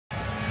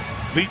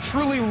The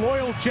truly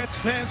loyal Jets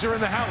fans are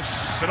in the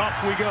house, and off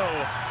we go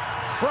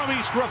from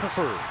East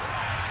Rutherford.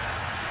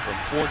 From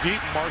 4 deep,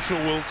 Marshall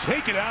will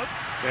take it out,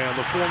 and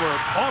the former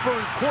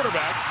Auburn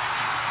quarterback,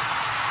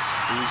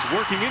 who's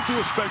working into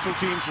a special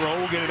teams role,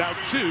 will get it out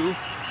to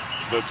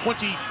the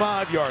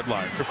 25-yard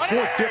line. It's the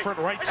 4th different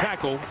right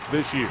tackle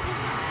this year.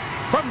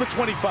 From the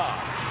 25,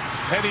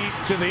 Petty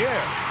to the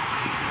air,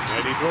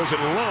 and he throws it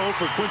low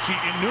for Quincy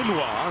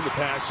Inunua, and the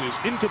pass is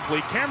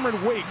incomplete.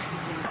 Cameron Wake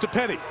to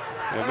Petty,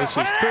 and this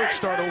is 3rd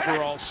start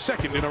overall,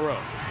 2nd in a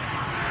row.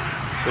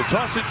 They'll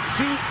toss it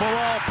to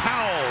Bilal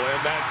Powell,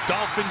 and that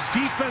Dolphin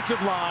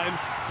defensive line,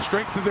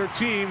 strength of their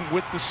team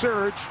with the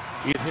surge,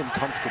 get him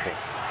comfortable.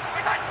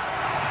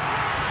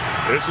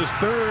 This is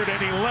 3rd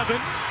and 11,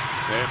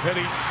 and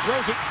Petty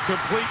throws it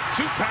complete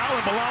to Powell,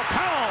 and Bilal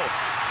Powell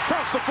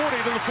across the 40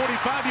 to the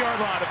 45-yard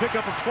line, a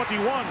pickup of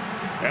 21,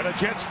 and a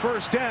Jets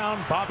first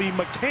down. Bobby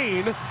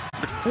McCain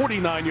at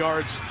 49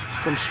 yards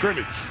from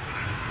scrimmage.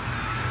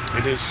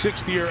 In his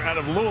 6th year out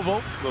of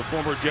Louisville, the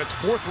former Jets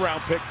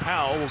 4th-round pick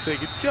Powell will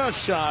take it just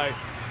shy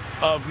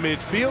of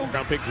midfield.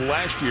 Round pick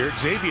last year,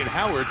 Xavier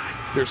Howard,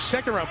 their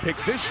 2nd-round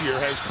pick this year,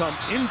 has come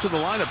into the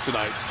lineup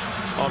tonight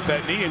off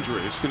that knee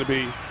injury. It's going to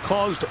be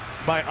caused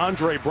by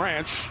Andre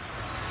Branch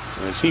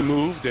as he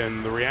moved,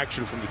 and the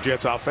reaction from the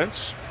Jets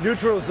offense.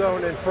 Neutral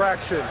zone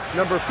infraction,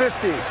 number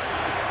 50.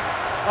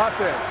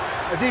 Offense.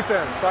 A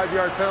defense,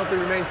 5-yard penalty,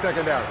 remains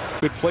 2nd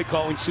down. Good play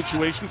calling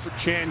situation for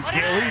Chan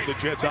Gailey, the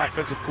Jets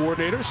offensive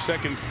coordinator.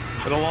 2nd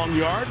and a long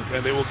yard,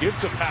 and they will give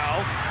to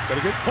Powell. Got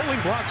a good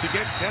pulling block to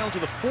get down to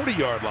the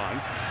 40-yard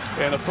line,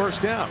 and a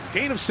first down.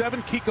 Gain of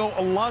 7, Kiko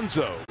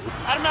Alonso.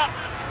 Out out.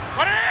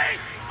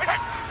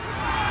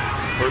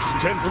 1st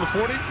and 10 from the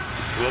 40.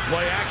 Will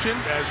play action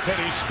as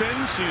Petty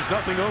spins, sees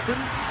nothing open,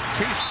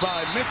 chased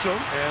by Mitchell,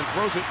 and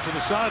throws it to the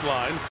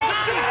sideline.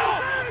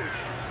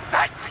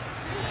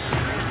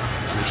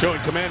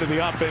 Showing command of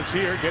the offense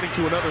here, getting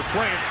to another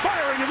play, and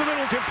firing in the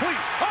middle, complete.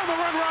 On the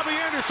run, Robbie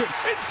Anderson,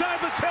 inside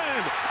the 10.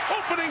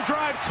 Opening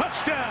drive,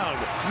 touchdown,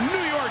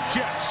 New York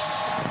Jets.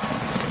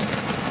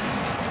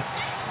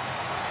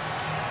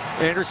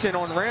 Anderson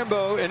on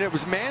Rambo, and it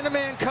was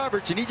man-to-man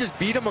coverage, and he just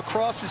beat him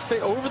across his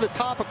face, over the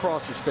top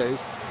across his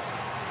face.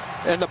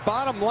 And the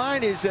bottom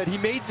line is that he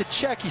made the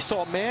check. He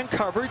saw man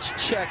coverage,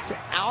 checked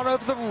out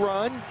of the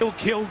run.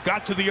 Kill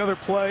got to the other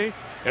play,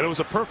 and it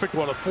was a perfect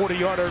one, a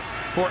 40-yarder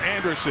for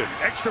Anderson.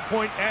 Extra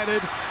point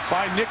added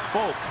by Nick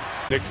Folk.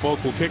 Nick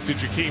Folk will kick to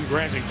Jakeem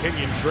Grant and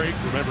Kenyon Drake.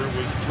 Remember, it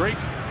was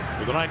Drake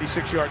with a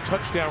 96-yard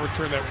touchdown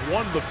return that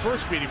won the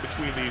first meeting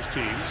between these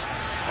teams.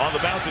 On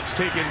the bounce, it's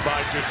taken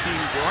by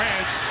Jakeem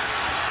Grant.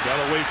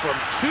 Got away from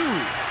 2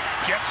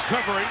 Jets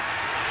covering,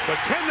 but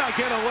cannot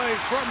get away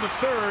from the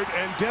 3rd,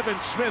 and Devin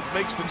Smith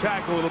makes the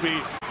tackle. It'll be,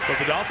 but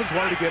the Dolphins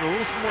wanted to get a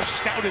little more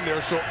stout in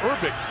there, so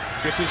Urbic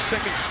gets his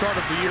 2nd start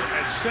of the year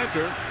at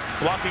center,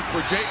 blocking for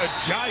Jay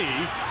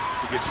Ajayi,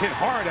 who gets hit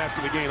hard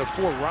after the gain of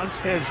 4.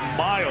 Rontez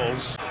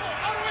Miles.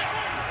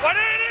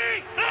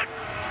 180!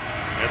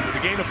 After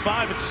the gain of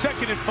 5, it's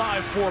 2nd and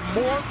 5 for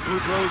Moore, who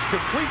throws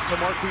complete to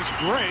Marquise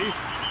Gray,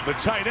 the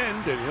tight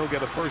end, and he'll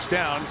get a first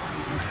down.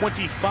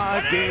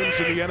 25 games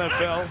in the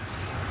NFL.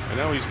 And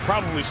now he's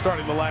probably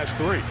starting the last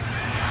 3.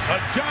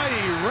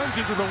 Ajayi runs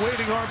into the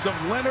waiting arms of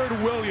Leonard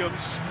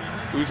Williams,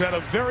 who's had a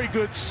very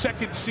good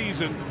 2nd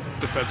season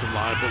defensive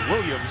line, but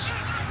Williams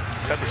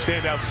had the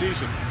standout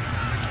season.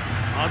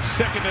 On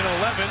 2nd and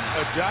 11,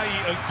 Ajayi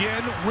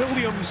again,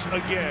 Williams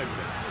again.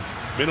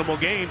 Minimal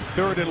gain,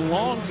 3rd and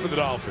long for the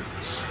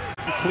Dolphins.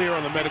 Clear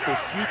on the medical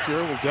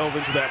future. We'll delve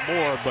into that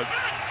more, but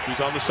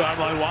he's on the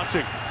sideline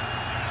watching.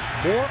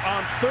 More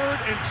on 3rd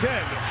and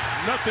 10.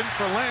 Nothing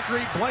for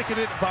Landry,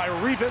 blanketed by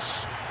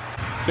Revis.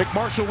 Nick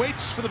Marshall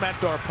waits for the Matt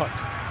Dar punt.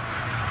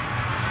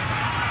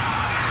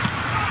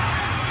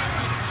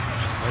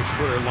 Right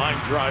footer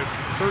line drive,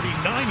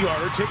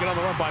 39-yarder, taken on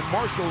the run by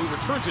Marshall, who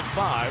returns at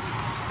 5.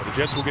 But the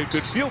Jets will get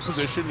good field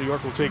position. New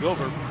York will take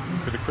over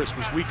for the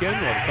Christmas weekend.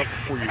 We'll have a couple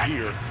for you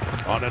here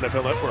on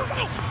NFL Network.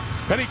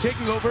 Petty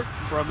taking over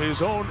from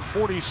his own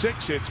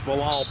 46. It's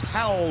Bilal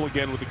Powell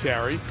again with the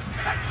carry.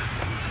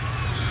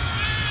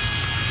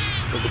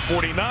 From the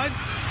 49,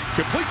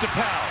 complete to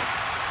Powell.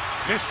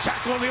 Missed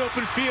tackle in the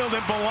open field,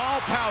 and Bilal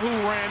Powell,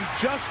 who ran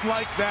just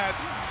like that.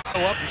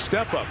 Go up and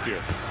step up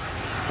here.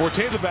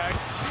 Forte the back.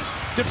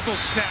 Difficult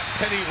snap.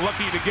 Petty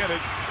lucky to get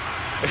it.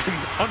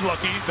 And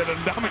unlucky that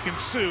Ndamukong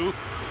Suh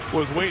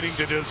was waiting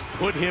to just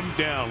put him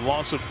down.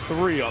 Loss of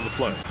 3 on the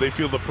play. They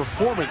feel the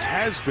performance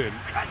has been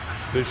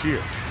this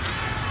year.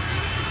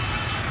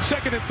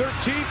 2nd and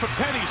 13 for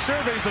Petty.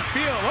 Surveys the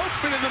field.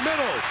 Open in the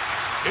middle.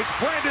 It's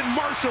Brandon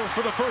Marshall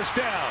for the first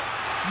down.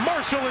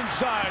 Marshall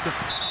inside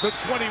the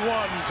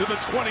 21 to the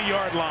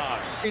 20-yard line.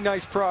 Very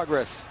nice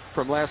progress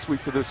from last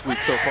week to this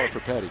week so far for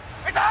Petty.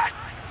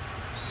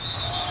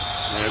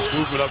 And it's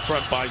movement up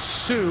front by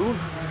Suh.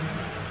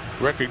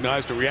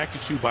 Recognized and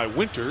reacted to by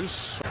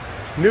Winters.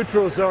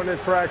 Neutral zone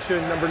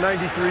infraction, number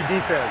 93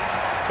 defense.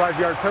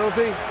 5-yard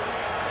penalty,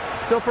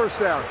 still first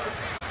down.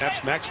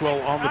 That's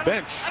Maxwell on the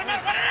bench.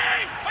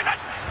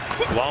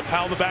 While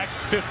Powell the back,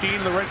 15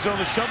 in the red zone,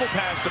 the shovel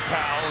pass to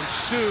Powell, and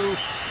Sue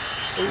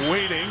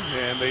waiting,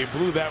 and they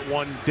blew that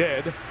one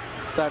dead.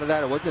 Out of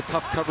that, it wasn't a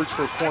tough coverage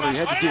for a corner. He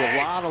had to do a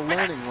lot of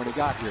learning when he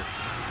got here.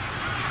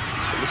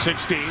 The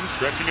 16,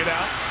 stretching it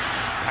out.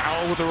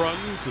 Powell with a run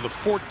to the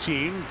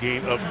 14,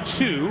 gain of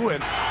 2,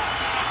 and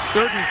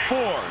 3rd and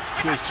 4.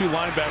 Here's 2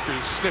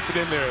 linebackers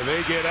sniffing in there.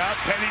 They get out.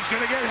 Penny's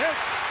going to get hit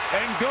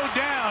and go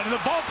down. And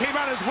the ball came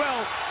out as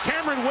well.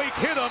 Cameron Wake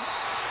hit him.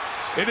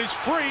 It is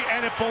free,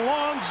 and it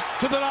belongs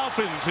to the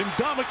Dolphins. And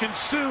Ndamukong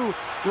Suh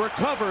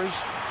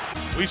recovers.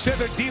 We said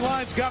their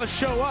D-line's got to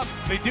show up.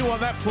 They do on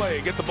that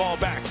play. Get the ball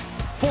back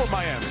for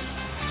Miami.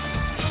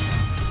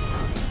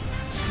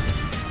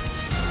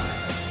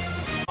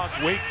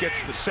 Wake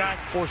gets the sack,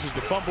 forces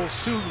the fumble.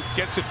 Suh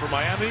gets it for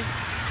Miami.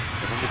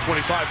 And from the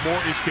 25,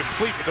 Moore is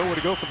complete, but nowhere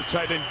to go for the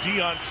tight end,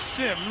 Dion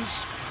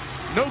Sims.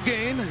 No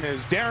gain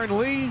as Darren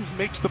Lee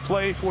makes the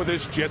play for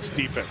this Jets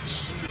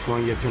defense.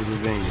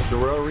 Pennsylvania.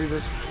 Darrell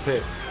Revis,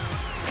 hit.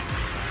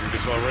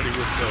 Revis already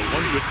with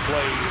one good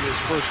play in his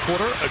first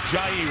quarter.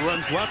 Ajayi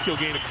runs left, he'll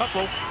gain a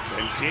couple.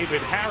 And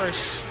David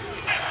Harris.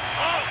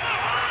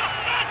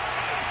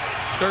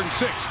 3rd and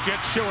 6,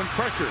 Jets showing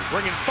pressure,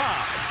 bringing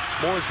 5.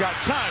 Moore's got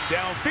time,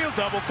 downfield,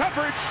 double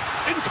coverage,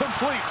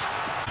 incomplete.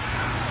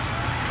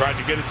 Tried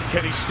to get it to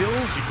Kenny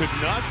Stills, he could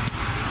not.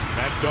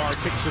 Matt Darr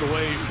kicks it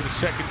away for the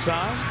second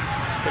time.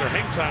 Better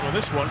hang time on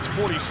this one, it's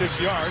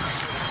 46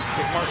 yards.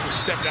 Nick Marshall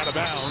stepped out of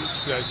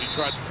bounds as he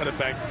tried to cut it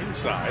back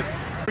inside.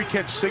 Free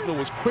catch signal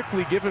was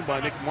quickly given by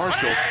Nick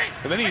Marshall,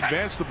 and then he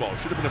advanced the ball.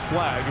 Should have been a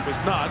flag, it was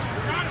not.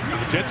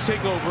 The Jets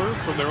take over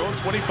from their own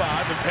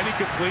 25, and Penny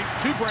complete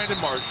to Brandon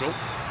Marshall.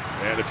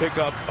 And a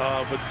pickup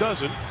of a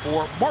dozen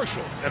for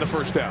Marshall and a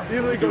first down.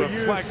 Illegal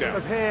use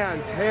of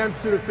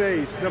hands to the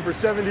face, number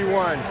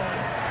 71.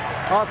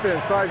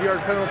 Offense, 5-yard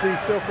penalty,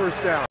 still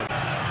first down. A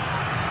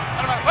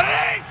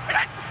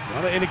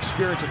lot of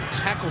inexperience at the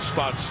tackle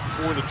spots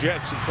for the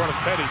Jets in front of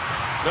Petty.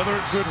 Another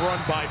good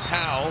run by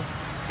Powell,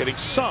 getting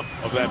some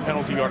of that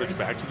penalty yardage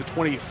back to the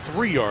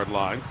 23-yard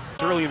line.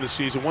 Early in the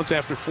season, once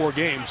after 4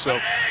 games, so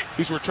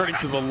he's returning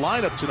to the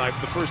lineup tonight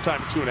for the first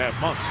time in 2.5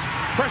 months.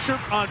 Pressure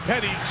on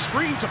Petty,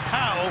 screen to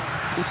Powell,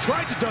 who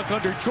tried to dunk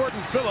under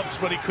Jordan Phillips,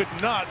 but he could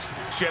not.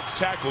 Jets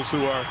tackles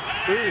who are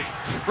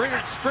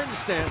Sprint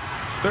stance.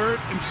 3rd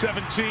and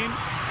 17.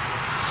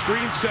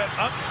 Screen set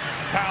up.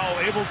 Powell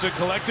able to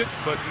collect it,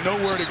 but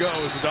nowhere to go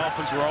as the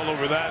Dolphins were all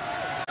over that.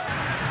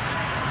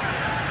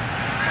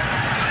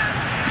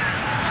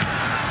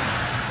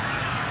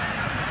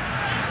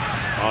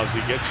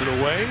 Ozzie gets it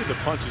away. The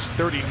punch is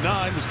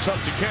 39. Was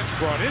tough to catch.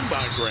 Brought in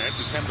by Grant.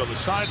 He's hemmed on the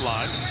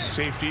sideline.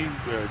 Safety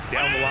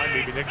down the line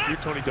maybe next year.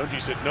 Tony Dungy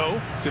said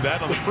no to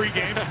that on the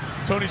pregame.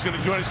 Tony's going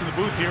to join us in the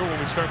booth here when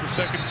we start the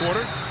second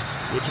quarter,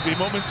 which will be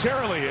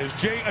momentarily as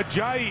Jay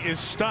Ajayi is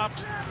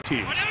stopped.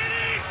 Teams.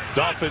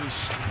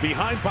 Dolphins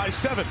behind by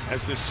 7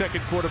 as this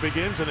second quarter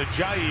begins, and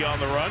Ajayi on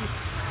the run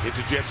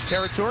into Jets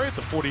territory at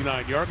the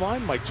 49-yard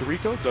line. Mike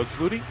Tirico, Doug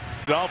Flutie.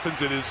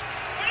 Dolphins, it has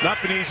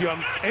not been easy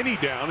on any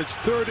down. It's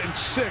 3rd and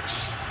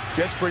 6.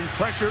 Jets bring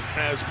pressure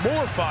as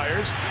Moore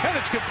fires, and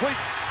it's complete.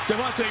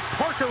 Devontae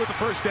Parker with the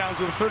first down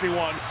to the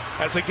 31.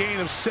 That's a gain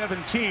of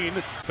 17.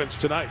 Offense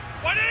tonight.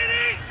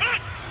 180.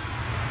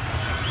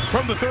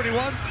 From the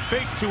 31,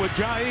 fake to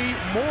Ajayi.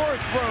 Moore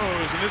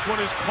throws, and this one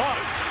is caught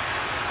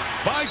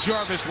by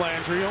Jarvis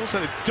Landry. Almost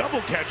had a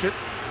double catch it,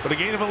 but a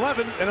gain of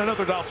 11 and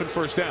another Dolphin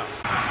first down.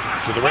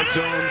 To the red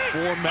zone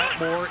for Matt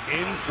Moore,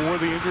 in for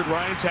the injured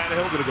Ryan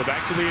Tannehill. Going to go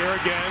back to the air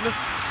again.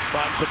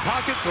 Finds the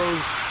pocket,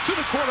 throws to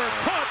the corner,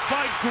 caught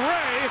by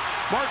Gray.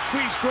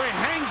 Marquise Gray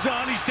hangs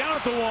on, he's down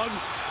at the 1.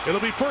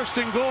 It'll be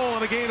 1st and goal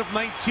and a gain of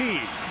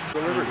 19. He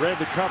read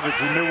the coverage,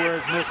 he knew where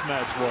his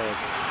mismatch was.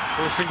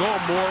 1st and goal,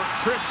 Moore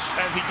trips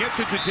as he gets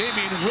it to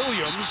Damian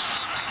Williams.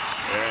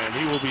 And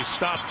he will be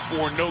stopped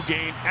for no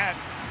gain at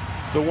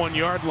the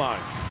 1-yard line.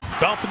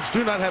 Dolphins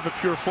do not have a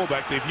pure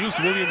fullback. They've used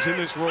Williams in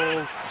this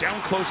role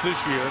down close this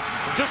year.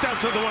 From just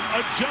outside the 1,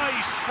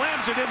 Ajayi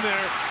slams it in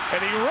there,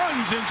 and he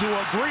runs into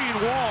a green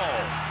wall.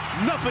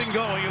 Nothing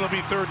going. It'll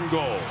be 3rd and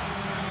goal.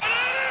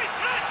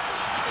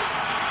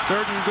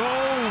 3rd and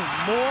goal.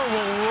 Moore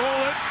will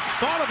roll it.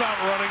 Thought about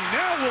running.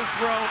 Now will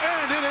throw,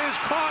 and it is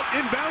caught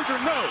in bounds or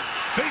no.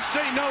 They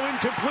say no,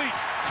 incomplete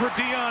for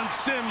Dion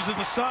Sims at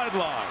the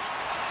sideline.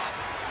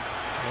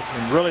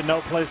 And really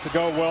no place to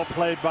go. Well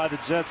played by the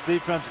Jets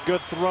defense. Good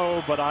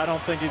throw, but I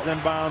don't think he's in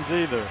bounds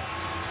either.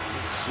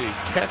 Let's see.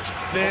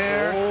 Catch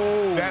there.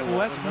 Oh, that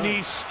left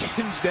knee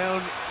skins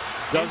down.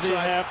 Does he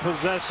inside. have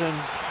possession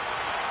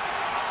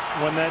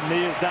when that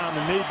knee is down?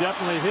 The knee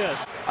definitely hit.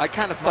 I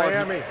kind of thought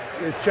Miami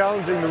is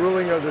challenging the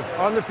ruling of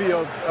on the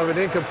field of an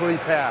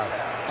incomplete pass.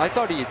 I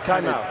thought he had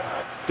kind of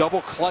Timeout.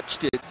 double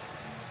clutched it.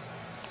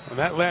 On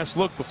that last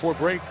look before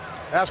break,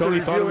 After Tony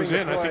thought it was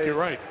reviewing in. the I think play, you're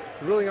right.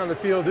 The ruling on the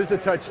field is a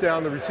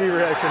touchdown. The receiver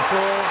had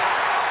control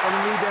and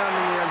the knee down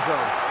in the end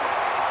zone.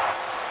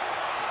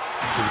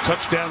 So the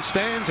touchdown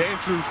stands.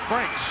 Andrew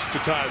Franks to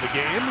tie the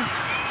game.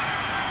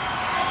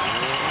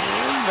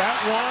 And that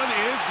one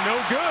is no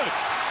good.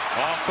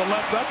 Off the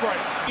left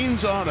upright.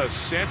 Leans on a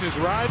Santa's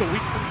ride a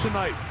week from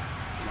tonight.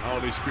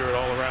 Holiday spirit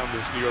all around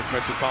this New York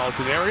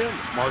metropolitan area.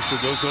 Marshall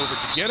goes over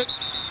to get it.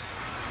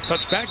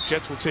 Touchback.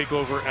 Jets will take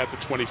over at the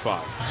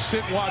 25.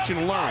 Sit, watch,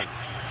 and learn.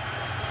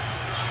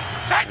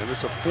 And this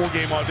is a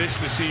 4-game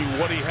audition to see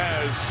what he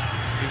has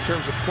in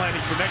terms of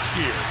planning for next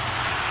year.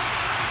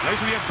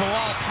 Nice we have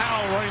Bilal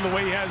Powell running the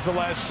way he has the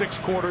last 6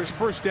 quarters.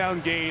 First down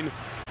gain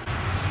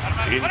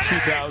in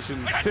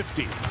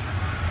 2015.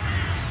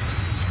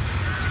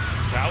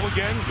 Powell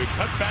again, good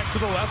cut back to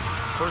the left.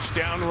 First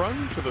down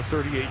run to the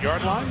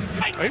 38-yard line.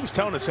 He was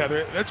telling us,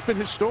 Heather, that's been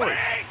his story.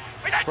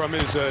 From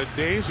his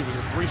days, he was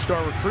a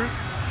 3-star recruit.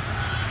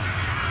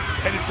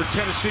 Headed for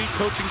Tennessee,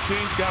 coaching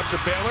change, got to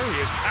Baylor. He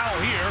has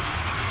Powell here.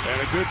 And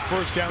a good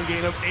first down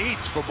gain of 8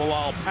 for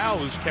Bilal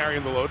Powell, who's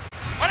carrying the load.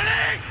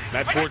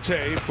 Matt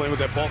Forte playing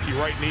with that bulky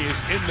right knee is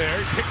in there.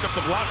 He picked up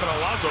the block on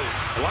Alonso.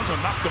 Alonso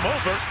knocked him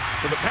over.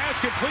 But the pass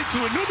complete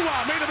to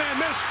Enunwa. Made a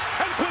man miss.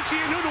 And Quincy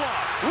Enunwa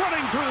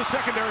running through the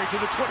secondary to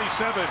the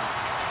 27.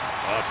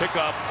 A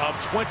pickup of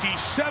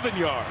 27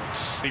 yards.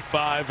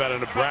 25 out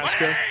of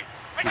Nebraska.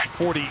 His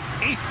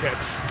 48th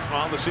catch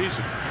on the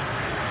season.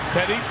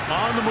 Petty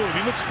on the move.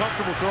 He looks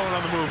comfortable throwing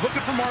on the move.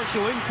 Looking for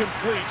Marshall,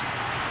 incomplete.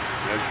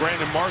 As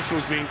Brandon Marshall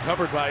is being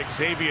covered by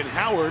Xavier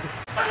Howard.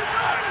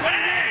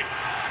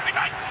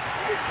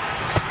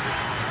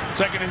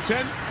 2nd and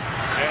 10.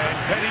 And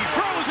Petty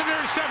throws an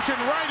interception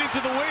right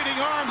into the waiting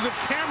arms of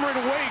Cameron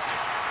Wake.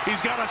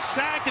 He's got a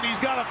sack and he's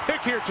got a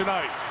pick here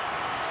tonight.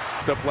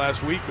 Up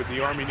last week with the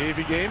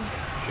Army-Navy game.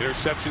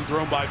 Interception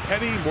thrown by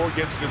Petty. Moore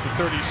gets it at the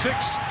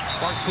 36.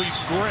 Marquise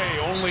Gray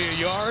only a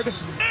yard.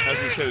 As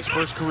we said, his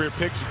first career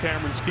pick, so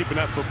Cameron's keeping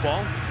that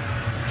football.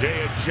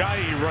 Jay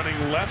Ajayi running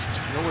left.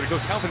 Nowhere to go.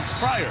 Calvin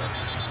Pryor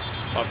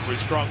up for a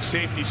strong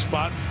safety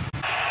spot.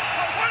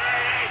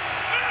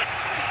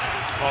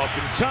 Off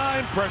in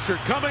time. Pressure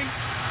coming.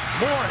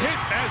 Moore hit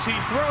as he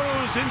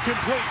throws.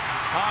 Incomplete.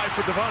 High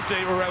for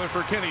Devontae, or rather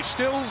for Kenny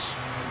Stills.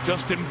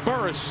 Justin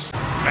Burris.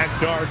 Matt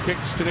Dard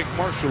kicks to Nick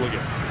Marshall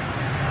again.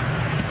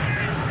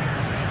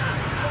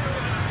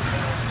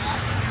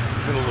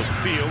 Middle of the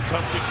field.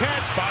 Tough to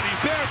catch. Body's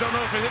there. Don't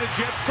know if it hit a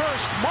Jet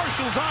first.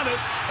 Marshall's on it.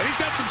 And he's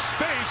got some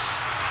space.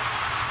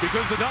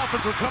 Because the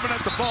Dolphins were coming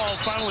at the ball.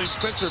 Finally,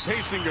 Spencer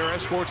Pasinger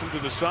escorts him to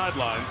the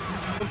sideline.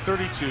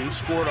 32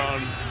 scored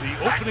on the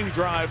opening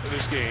drive of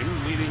this game,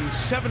 leading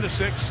 7-6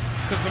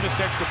 because of the missed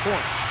extra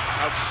point.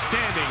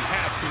 Outstanding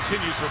half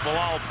continues for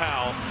Bilal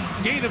Powell.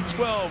 Gain of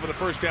 12 and a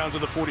first down to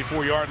the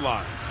 44-yard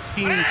line.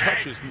 15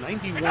 touches,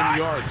 91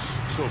 yards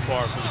so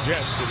far for the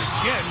Jets. And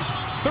again,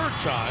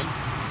 3rd time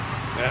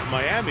that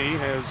Miami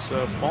has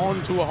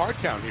fallen to a hard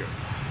count here.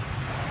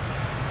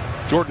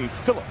 Jordan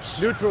Phillips.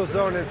 Neutral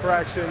zone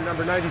infraction,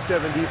 number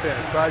 97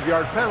 defense.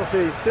 5-yard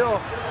penalty, still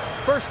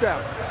first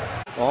down.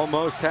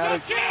 Almost had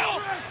it.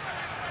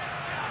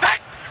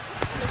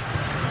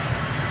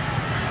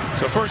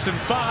 So 1st and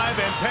 5,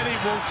 and Petty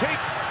will take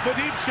the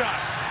deep shot.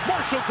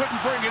 Marshall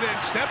couldn't bring it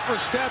in. Step for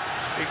step,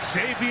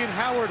 Xavier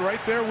Howard right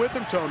there with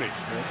him, Tony.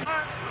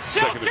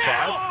 2nd and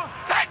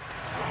 5.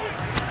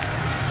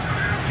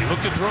 He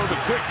looked to throw the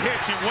quick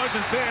hitch. It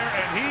wasn't there,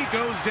 and he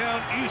goes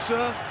down.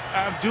 Issa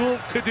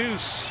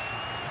Abdul-Quddus,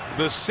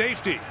 the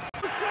safety.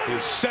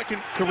 His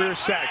 2nd career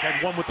sack,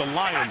 had one with the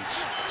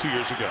Lions 2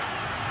 years ago.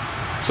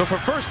 So for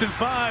 1st and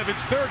 5,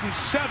 it's 3rd and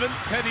 7.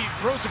 Petty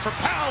throws it for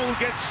Powell, who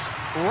gets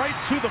right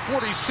to the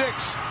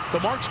 46. The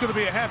mark's going to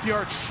be a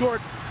half-yard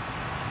short.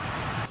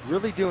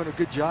 Really doing a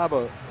good job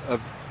of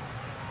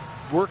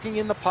working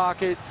in the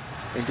pocket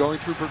and going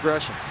through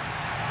progressions.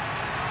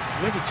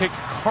 We have to take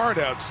a card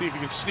out, see if you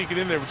can sneak it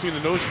in there between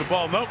the nose and the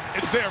ball. Nope,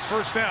 it's there,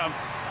 first down.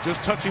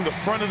 Just touching the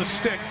front of the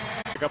stick.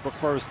 Pick up a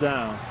first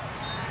down.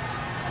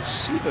 You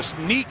see this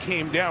knee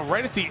came down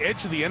right at the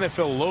edge of the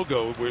NFL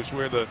logo,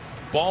 where the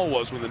ball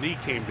was when the knee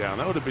came down.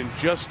 That would have been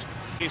just,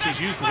 he's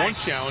used one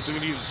challenge, I'm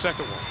going to use the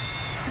 2nd one.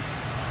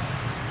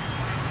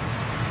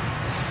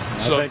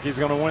 I think he's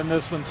going to win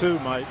this one too,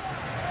 Mike.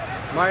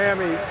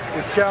 Miami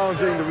is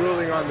challenging the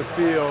ruling on the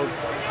field.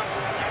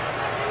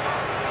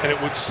 And it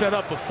would set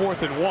up a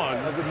 4th and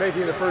 1.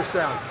 Making the first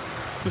down.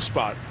 The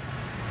spot.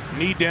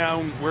 Knee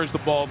down, where's the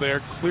ball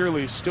there?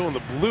 Clearly still in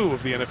the blue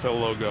of the NFL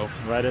logo.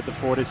 Right at the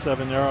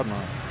 47-yard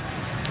line.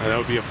 And that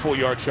would be a full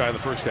yard shy of the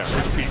first down.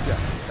 Here's Pete.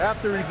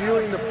 After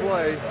reviewing the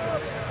play,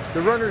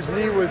 the runner's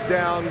knee was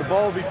down. The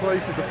ball will be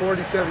placed at the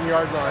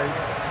 47-yard line.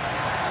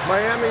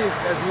 Miami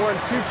has won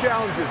 2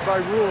 challenges. By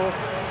rule,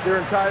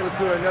 they're entitled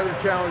to another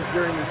challenge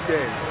during this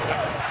game.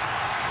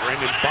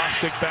 Brandon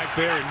Bostic back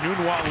there, and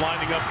Nunwa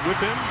lining up with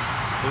him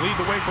to lead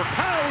the way for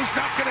Powell. He's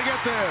not going to get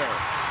there.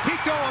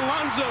 Kiko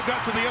Alonso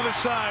got to the other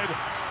side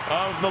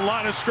of the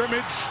line of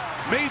scrimmage.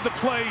 Made the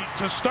play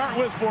to start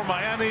with for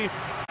Miami.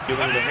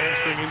 Dealing with a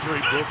hamstring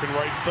injury, broken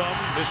right thumb.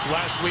 Missed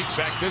last week,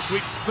 back this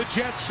week. The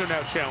Jets are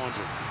now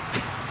challenging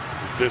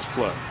this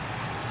play.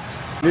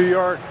 New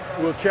York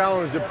will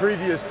challenge the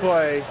previous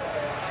play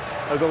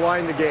of the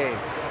line to gain.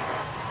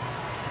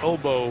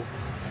 Elbow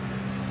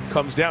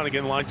comes down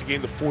again, line to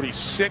gain the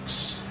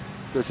 46.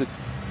 Does it?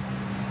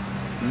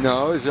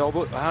 No, his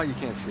elbow. Oh, you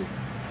can't see.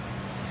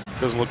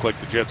 Doesn't look like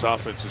the Jets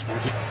offense is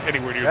moving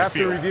anywhere near the After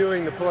field.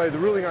 reviewing the play, the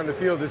ruling on the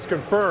field is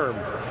confirmed.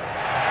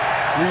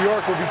 New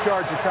York will be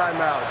charged a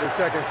timeout, their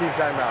second team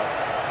timeout.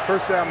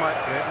 First down,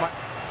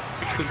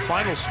 It's the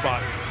final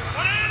spot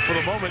for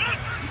the moment.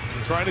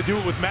 Trying to do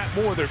it with Matt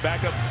Moore, their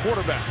backup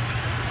quarterback.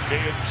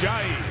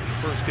 NYJ,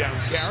 first down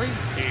carry.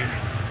 Gain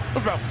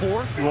of about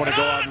 4. You want to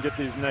go out and get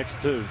these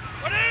next 2.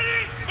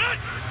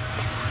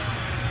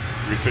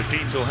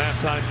 3:15 till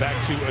halftime. Back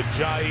to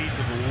Ajayi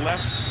to the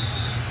left.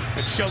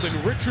 And Sheldon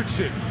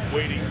Richardson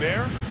waiting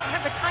there. I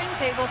have a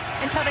timetable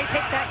until they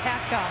take that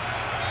cast off.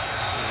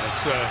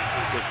 It's a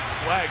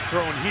flag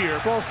thrown here.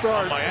 False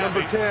start, Miami,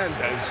 number 10.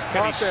 as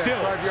Kenny Offense,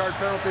 Stills 5-yard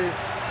penalty.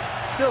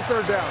 Still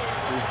third down.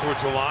 moves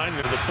towards the line.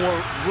 And the 4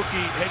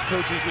 rookie head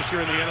coaches this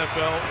year in the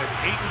NFL at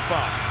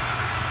 8-5.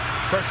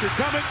 Pressure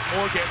coming.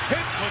 Moore gets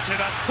hit. Puts it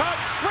up top.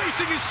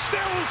 Racing is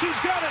Stills. Who's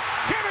got it?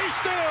 Kenny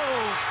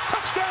Stills.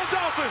 Touchdown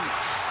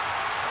Dolphins.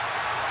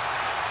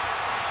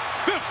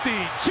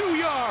 52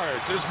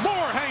 yards as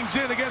Moore hangs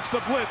in against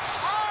the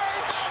blitz.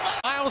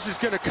 Miles is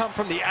going to come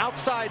from the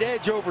outside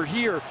edge over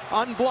here,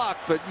 unblocked,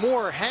 but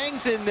Moore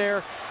hangs in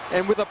there,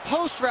 and with a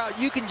post route,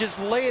 you can just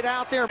lay it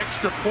out there.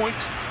 Extra point,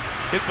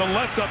 hit the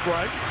left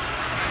upright.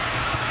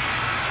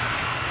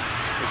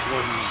 This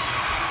one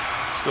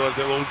still has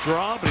that little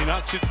draw, but he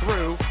knocks it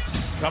through.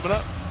 Coming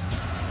up,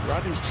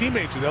 Rodney was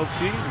teammates with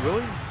LT,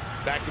 really,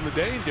 back in the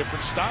day, in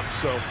different stops,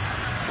 so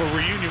a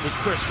reunion with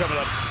Chris coming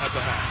up at the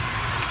half.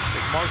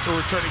 Nick Marshall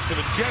returning for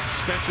the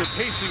Jets. Spencer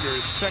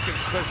Pasinger's second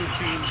special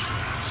teams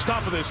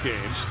stop of this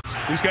game.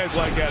 These guys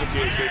like Adam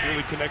Gase. They've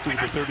really connected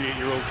with the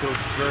 38-year-old coach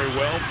very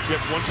well.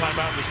 Jets 1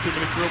 timeout in this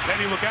 2-minute drill.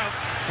 Penny, look out.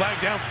 Flag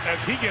down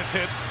as he gets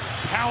hit.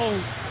 Powell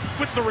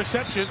with the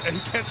reception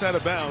and gets out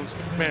of bounds.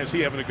 Man, is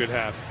he having a good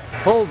half.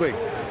 Holding.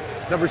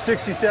 Number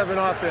 67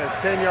 offense,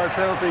 10-yard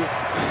penalty.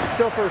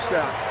 Still first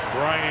down.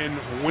 Brian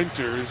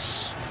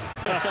Winters.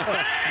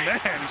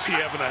 Man, is he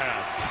having a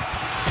half.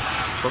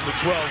 From the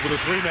 12 with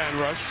a 3-man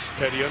rush.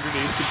 Petty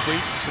underneath,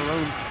 complete.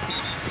 Sharon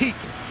Peak,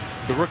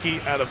 the rookie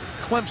out of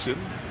Clemson,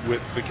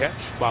 with the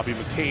catch. Bobby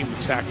McCain,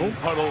 the tackle.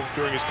 Huddle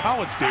during his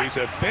college days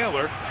at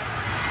Baylor.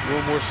 A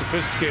little more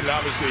sophisticated,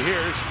 obviously, here.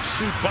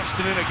 Sue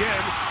busting in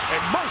again,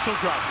 and Marshall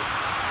dropped it.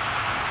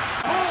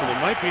 So they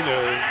might be in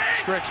a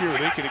stretch here where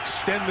they can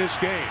extend this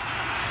game.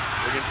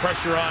 Bringing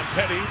pressure on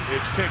Petty.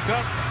 It's picked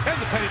up, and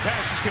the Petty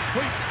pass is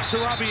complete to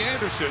Robbie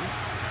Anderson.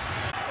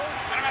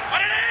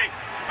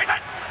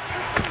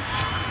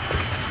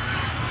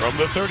 From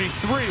the 33,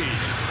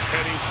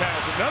 Petty's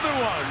pass, another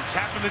one,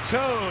 tapping the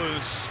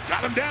toes,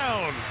 got him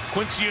down.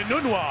 Quincy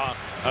Enunwa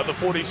at the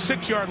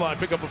 46-yard line,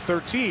 pickup of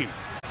 13.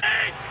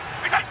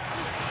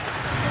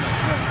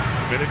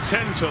 Minute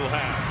 10 till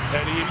half.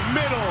 Petty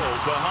middle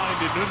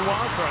behind Enunwa,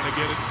 trying to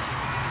get it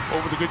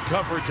over the good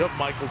coverage of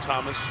Michael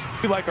Thomas.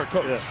 We like our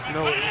coach. Yes. You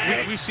know,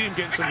 we see him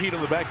getting some heat on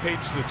the back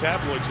pages of the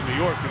tabloids in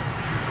New York, and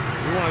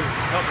we want to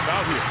help him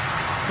out here.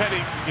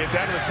 Petty gets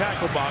out of the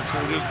tackle box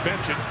and will just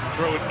bench it,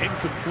 throw it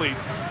incomplete.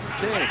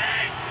 Okay.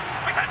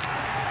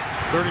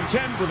 3rd and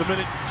 10 with a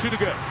minute 2 to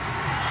go.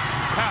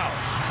 Powell,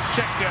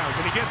 check down.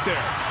 Can he get there?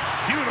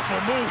 Beautiful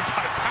move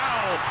by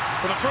Powell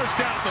for the first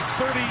down at the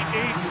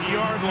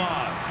 38-yard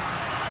line.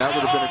 That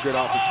would have been a good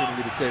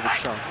opportunity to save a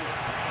chunk.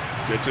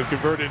 Jets have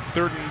converted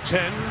 3rd and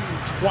 10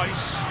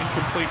 twice,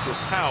 incomplete for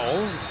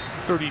Powell.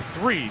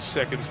 33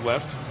 seconds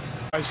left.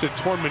 I said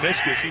torn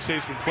meniscus. He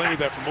says he's been playing with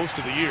that for most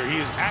of the year. He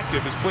is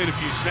active, has played a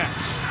few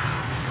snaps.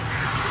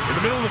 In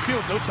the middle of the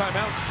field, no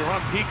timeouts.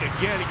 Jerron Peak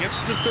again. He gets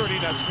to the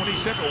 30, now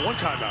 27, 1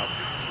 timeout.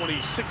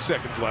 26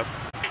 seconds left.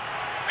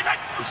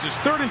 This is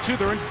 3rd and 2.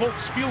 They're in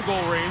Folks field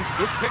goal range.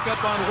 Good pickup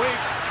on Wake.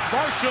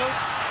 Marshall,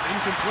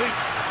 incomplete.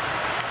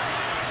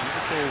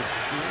 Marshall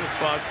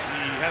thought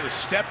he had a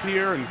step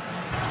here, and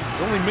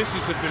his only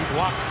misses have been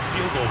blocked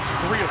field goals,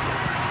 3 of them.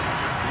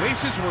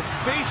 Laces were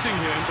facing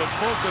him, but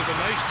Folk does a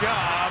nice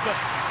job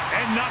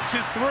and knocks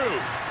it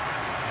through.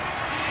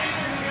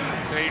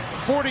 A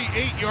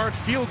 48-yard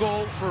field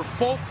goal for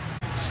Folk.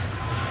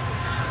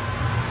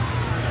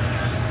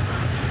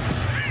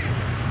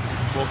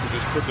 Folk will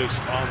just put this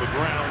on the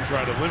ground,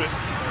 try to limit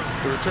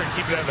the return,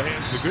 keep it out of the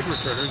hands of the good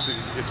returners.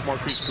 And it's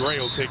Marquise Gray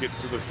will take it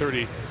to the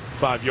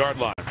 35-yard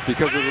line.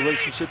 Because of the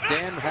relationship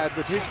Dan had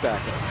with his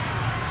backups.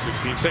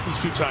 16 seconds,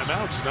 2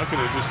 timeouts. Not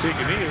going to just take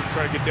a knee and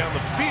try to get down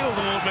the field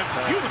a little bit.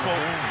 Beautiful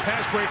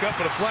pass break up,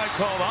 but a flag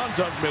called on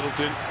Doug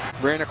Middleton.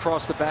 Ran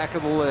across the back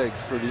of the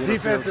legs for the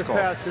interference Defensive call.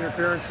 pass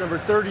interference, number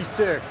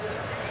 36.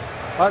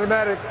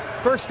 Automatic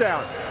first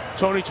down.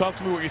 Tony, talk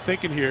to me what you're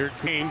thinking here.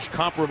 Change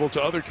comparable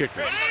to other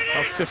kickers.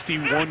 About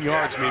 51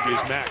 yards maybe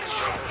is max.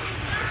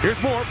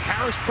 Here's more.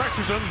 Harris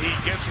pressures him. He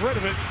gets rid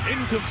of it.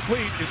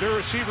 Incomplete. Is there a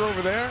receiver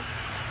over there?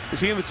 Is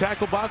he in the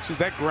tackle box? Is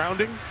that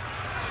grounding?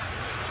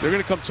 They're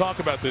going to come talk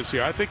about this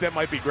here. I think that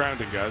might be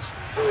grounding, guys.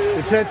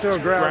 Intentional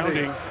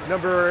grounding.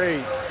 Number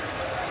 8.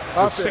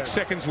 With 6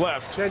 seconds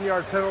left.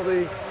 10-yard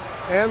penalty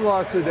and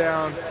loss of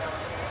down.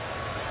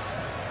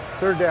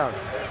 3rd down.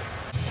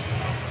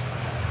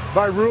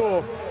 By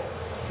rule,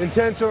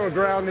 intentional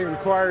grounding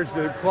requires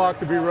the clock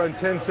to be run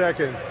 10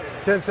 seconds.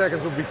 10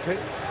 seconds will be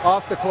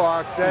off the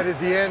clock. That is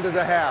the end of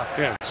the half.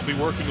 Yeah, it's be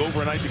working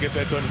overnight to get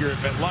that done here at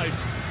MetLife.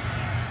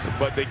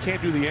 But they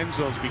can't do the end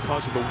zones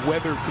because of the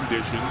weather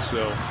conditions.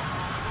 So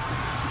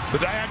the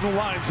diagonal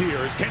lines here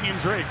is Kenyon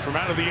Drake from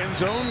out of the end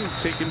zone,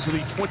 taken to the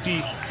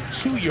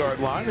 22-yard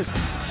line. And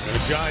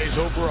Ajayi's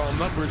overall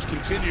numbers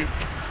continue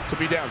to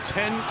be down.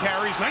 10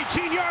 carries,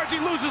 19 yards. He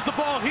loses the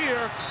ball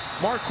here.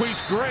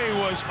 Marquise Gray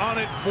was on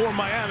it for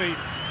Miami.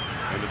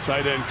 And the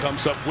tight end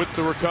comes up with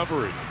the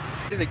recovery.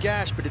 In the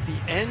gash, but at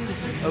the end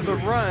of the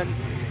run,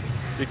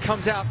 it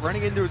comes out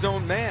running into his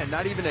own man.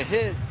 Not even a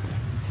hit.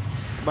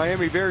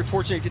 Miami very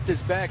fortunate to get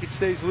this back. It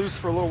stays loose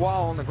for a little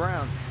while on the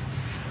ground.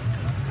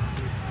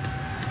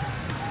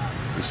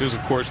 This is,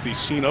 of course, the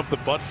scene of the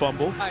butt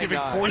fumble. Giving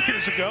 4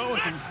 years ago.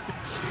 And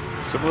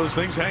some of those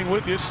things hang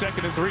with you.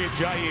 2nd and 3,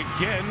 Ajayi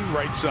again,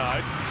 right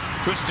side.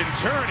 Twist and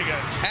turn. He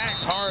got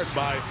tagged hard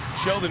by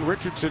Sheldon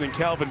Richardson and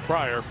Calvin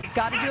Pryor. You've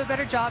got to do a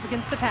better job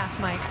against the pass,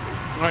 Mike.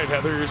 All right,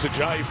 Heather, here's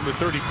Ajayi from the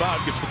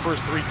 35. Gets the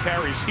first 3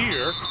 carries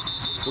here.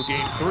 He'll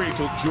gain 3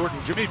 till Jordan,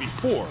 maybe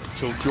 4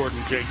 till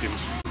Jordan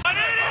Jenkins.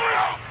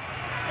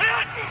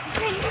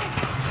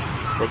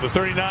 From the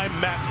 39,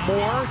 Matt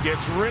Moore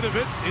gets rid of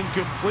it.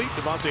 Incomplete.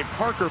 Devontae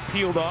Parker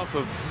peeled off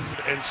of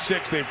and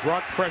 6. They've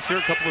brought pressure,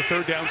 a couple of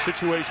third down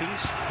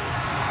situations.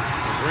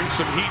 Brings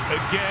some heat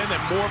again,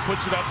 and Moore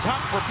puts it up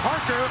top for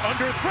Parker.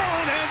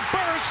 Underthrown and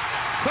burst.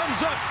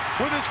 Comes up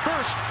with his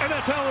first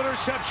NFL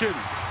interception.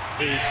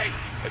 He's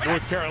at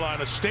North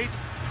Carolina State.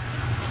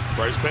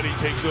 Bryce Petty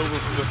takes over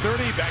from the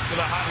 30. Back to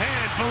the hot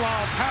hand.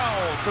 Bilal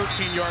Powell,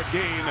 13-yard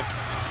gain.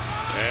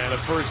 And a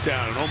first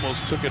down, and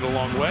almost took it a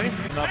long way.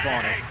 Up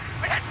on it.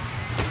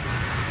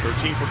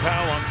 13 for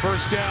Powell on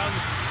first down.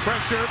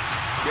 Pressure.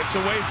 Gets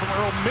away from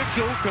Earl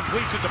Mitchell.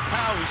 Completes it to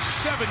Powell, who's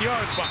 7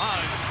 yards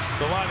behind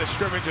the line of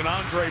scrimmage. And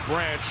Andre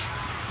Branch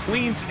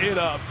cleans it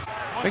up.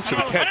 Thanks for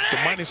the catch. The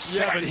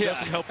 -7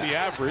 doesn't help the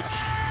average.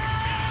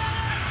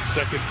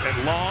 2nd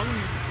and long.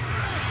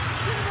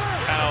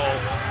 Powell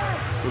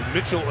with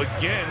Mitchell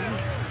again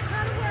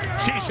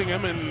chasing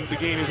him, and the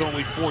gain is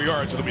only 4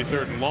 yards. It'll be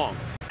 3rd and long.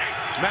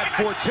 Matt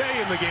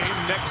Forte in the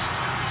game next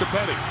to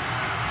Petty.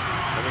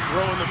 And the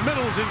throw in the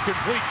middle is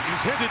incomplete,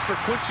 intended for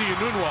Quincy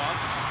Enunwa.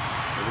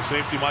 And the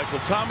safety Michael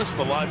Thomas,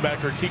 the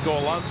linebacker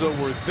Kiko Alonso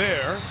were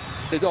there.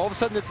 All of a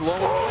sudden it's low.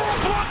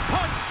 Block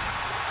punt!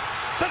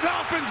 The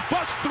Dolphins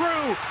bust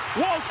through.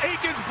 Walt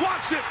Aikens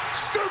blocks it,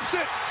 scoops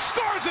it,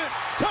 scores it.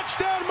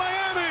 Touchdown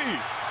Miami!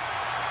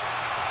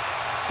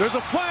 There's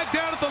a flag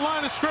down at the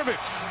line of scrimmage.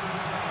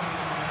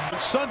 On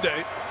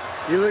Sunday.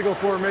 Illegal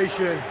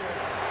formation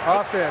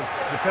offense.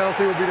 The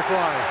penalty will be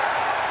declined.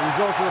 The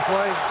result of the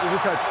play is a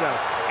touchdown.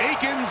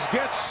 Aikens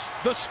gets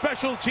the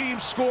special team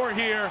score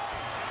here.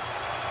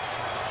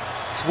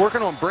 He's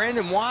working on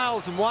Brandon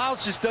Wiles, and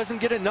Wiles just doesn't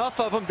get enough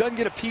of him, doesn't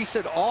get a piece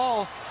at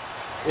all.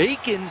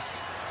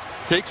 Aikens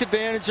takes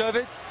advantage of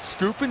it,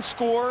 scoop and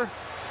score.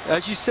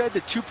 As you said,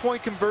 the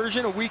 2-point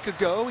conversion a week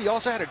ago. He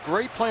also had a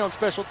great play on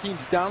special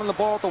teams down on the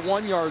ball at the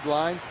 1-yard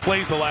line.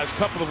 Plays the last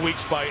couple of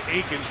weeks by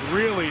Aikens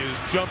really has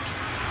jumped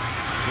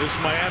this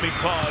Miami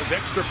cause.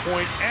 Extra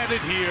point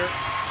added here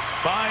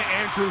by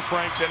Andrew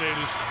Franks, and it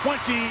is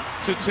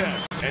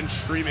 20-10. And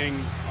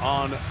streaming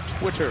on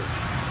Twitter.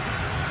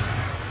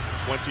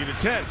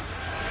 20-10.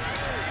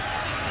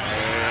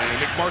 And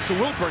Nick Marshall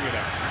will bring it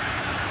out.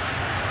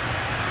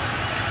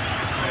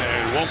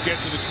 And won't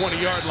get to the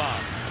 20-yard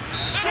line.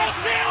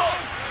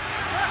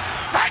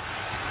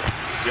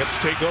 Jets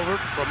take over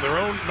from their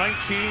own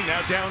 19,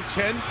 now down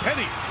 10.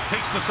 Petty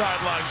takes the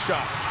sideline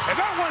shot. And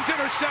that one's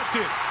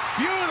intercepted.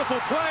 Beautiful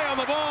play on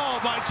the ball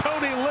by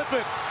Tony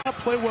Lippett.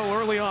 Play well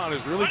early on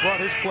has really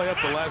brought his play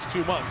up the last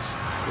 2 months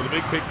with a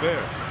big pick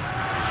there.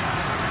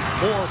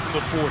 Moore from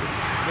the 40.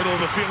 Middle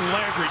of the field,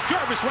 Landry.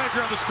 Jarvis Landry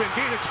on the spin.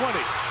 Gain of 20.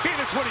 Gain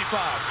of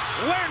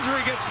 25.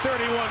 Landry gets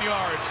 31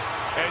 yards.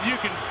 And you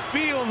can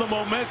feel the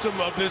momentum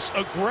of this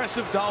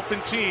aggressive Dolphin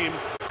team.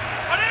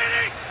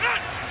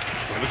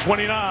 From the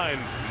 29,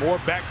 Moore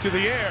back to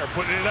the air,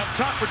 putting it up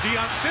top for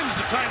Deion Sims,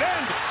 the tight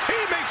end. He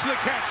makes the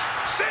catch.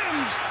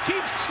 Sims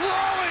keeps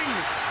crawling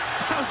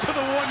down to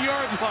the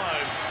 1-yard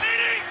line.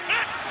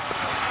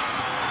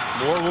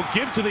 Moore will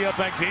give to the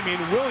upback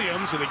Damian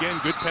Williams, and again,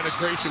 good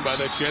penetration by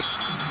that Jets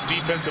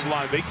defensive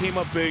line. They came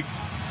up big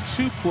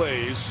 2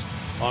 plays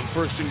on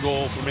 1st and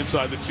goal from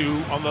inside the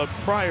 2 on the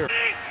prior.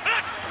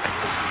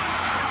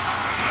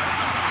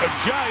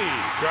 Ajayi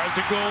tries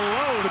to go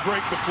low to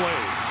break the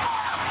play.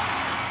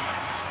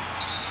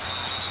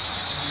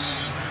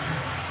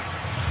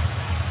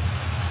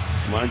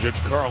 Line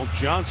judge Carl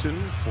Johnson,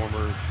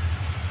 former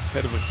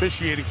head of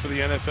officiating for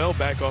the NFL,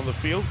 back on the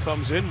field,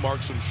 comes in,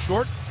 marks him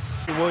short.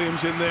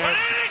 Williams in there,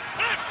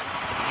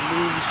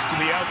 moves to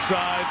the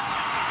outside,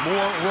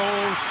 Moore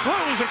rolls,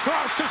 throws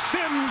across to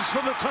Sims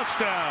for the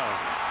touchdown.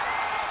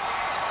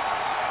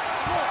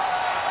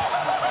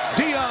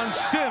 Deion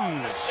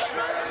Sims.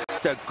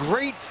 It's a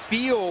great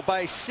feel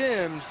by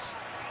Sims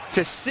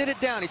to sit it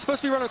down. He's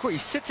supposed to be running the court. He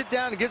sits it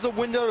down and gives a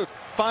window,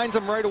 finds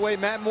him right away.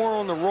 Matt Moore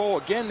on the roll.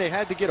 Again, they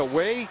had to get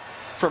away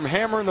from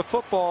hammering the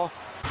football.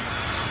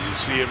 You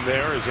see him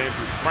there as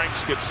Andrew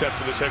Franks gets set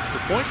for this extra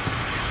point.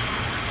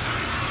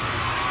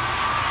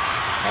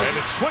 And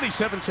it's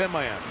 27-10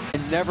 Miami.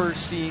 And never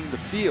seeing the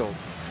field,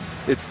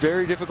 it's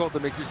very difficult to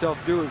make yourself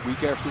do it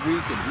week after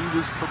week, and he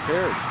was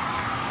prepared.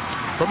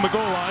 From the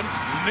goal line,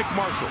 Nick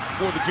Marshall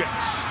for the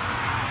Jets.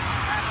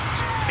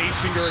 It's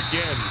Pacing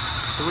again.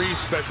 3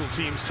 special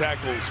teams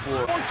tackles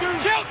for.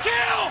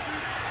 Kill!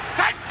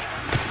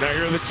 Now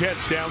here are the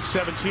Jets down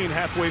 17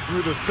 halfway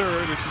through the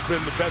third. This has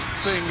been the best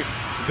thing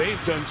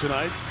they've done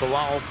tonight.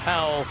 Bilal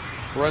Powell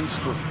runs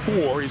for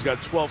 4. He's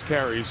got 12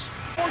 carries.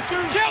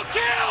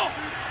 Kill!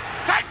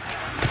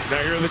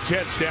 Now here are the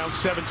Jets down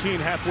 17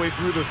 halfway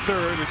through the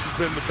third. This has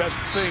been the best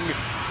thing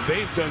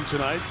they've done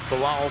tonight.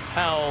 Bilal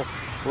Powell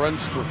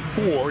runs for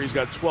 4. He's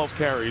got 12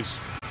 carries.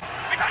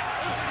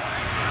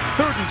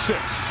 3rd and 6.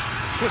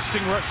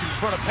 Twisting rush in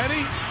front of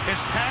Penny. His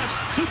pass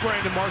to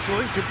Brandon Marshall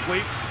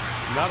incomplete.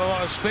 Not a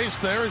lot of space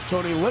there as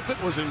Tony Lippett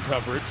was in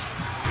coverage.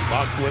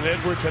 Lachlan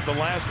Edwards had the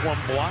last one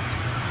blocked.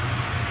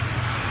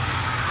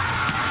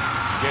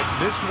 Gets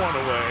this one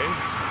away.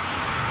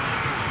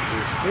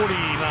 It's 49,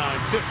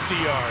 50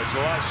 yards.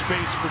 A lot of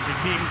space for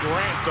Jakeem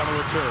Grant on a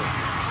return.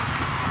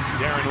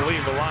 Darren Lee,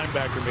 the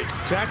linebacker, makes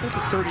the tackle at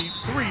the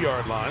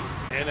 33-yard line.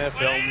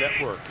 NFL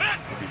Network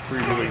will be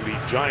previewing the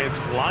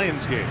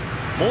Giants-Lions game.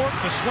 Moore,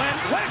 the slant.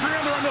 Landry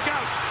under on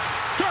lookout.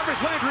 Jarvis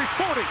Landry,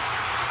 40,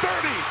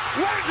 30.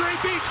 Landry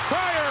beats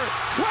Pryor.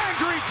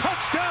 Landry,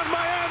 touchdown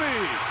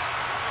Miami.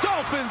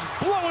 Dolphins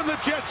blowing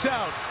the Jets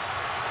out.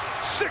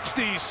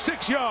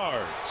 66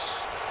 yards.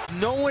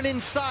 No one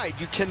inside.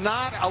 You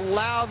cannot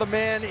allow the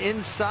man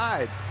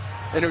inside.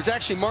 And it was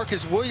actually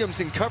Marcus Williams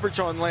in coverage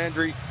on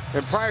Landry,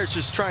 and Pryor's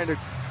just trying to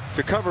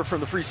cover from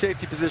the free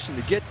safety position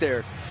to get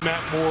there.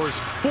 Matt Moore's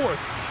 4th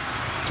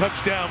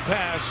touchdown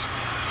pass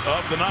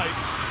of the night.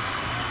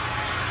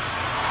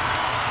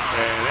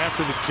 And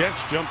after the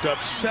Jets jumped up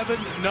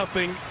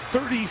 7-0,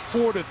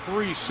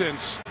 34-3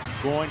 since.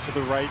 Going to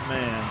the right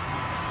man.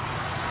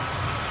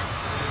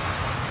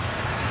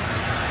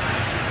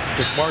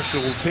 Nick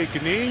Marshall will take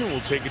a knee.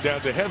 We'll take it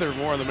down to Heather.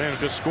 More on the man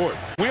who just scored.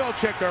 We all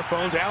checked our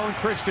phones. Alan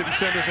Chris didn't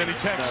send us any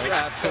texts. No,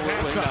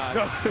 absolutely not.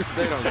 No.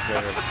 They don't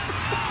care.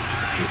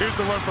 Here's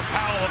the run for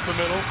Powell up the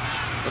middle.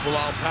 The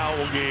Bilal Powell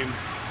will gain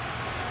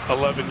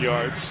 11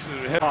 yards.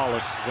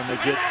 Polished when they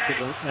get to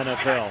the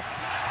NFL.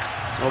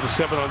 All the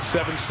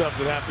 7-on-7 stuff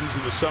that happens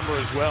in the summer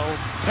as well.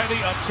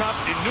 Petty up top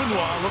in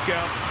Nunwa. Look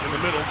out in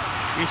the middle.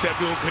 Isa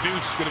Abdul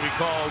Kadus is going to be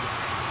called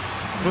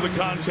for the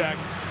contact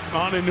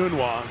on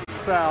Nunwa.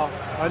 Foul,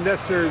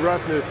 unnecessary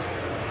roughness,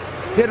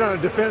 hit on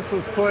a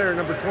defenseless player,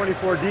 number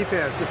 24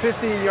 defense, a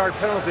 15-yard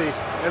penalty,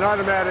 an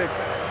automatic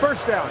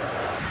first down.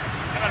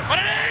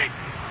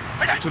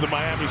 To the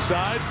Miami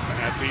side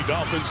at the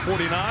Dolphins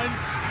 49.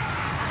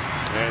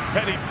 And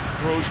Penny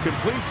throws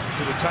complete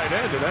to the tight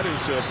end, and that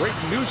is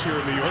breaking news here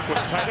in New York when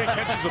the tight end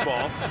catches the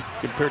ball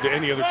compared to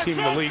any other team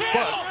in the league.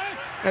 But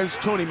as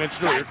Tony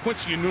mentioned earlier,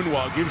 Quincy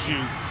Enunwa gives you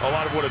a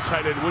lot of what a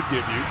tight end would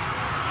give you.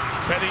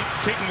 Penny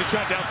taking the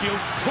shot downfield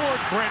toward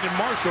Brandon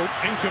Marshall,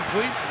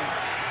 incomplete.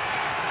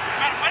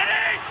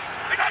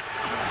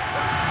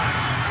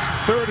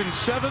 3rd and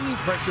 7,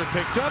 pressure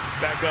picked up,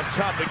 back up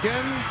top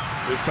again.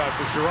 This time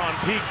for Sharon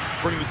Peak,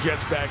 bring the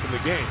Jets back in the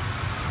game.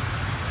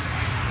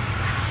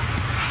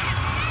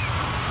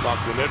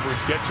 Lachlan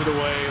Edwards gets it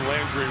away,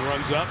 Landry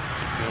runs up,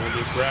 and we'll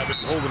just grab it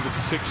and hold him to the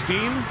 16.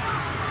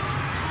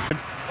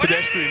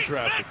 Pedestrian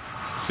traffic.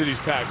 City's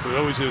packed, but it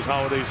always is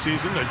holiday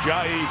season.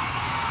 Ajayi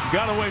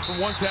got away from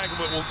one tackle,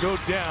 but will go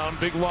down.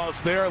 Big loss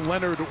there.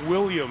 Leonard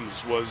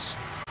Williams was.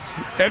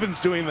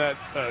 Evans doing that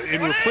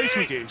in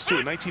replacement games, too,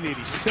 in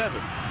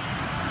 1987.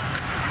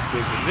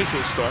 His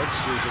initial starts.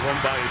 There's a run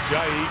by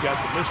Ajayi. Got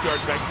the missed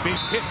yards back. Big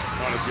hit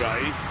on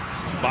Ajayi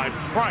by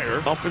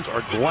Pryor. Dolphins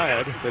are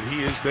glad that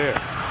he is there.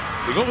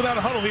 They go without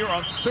a huddle here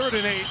on 3rd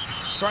and 8,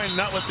 trying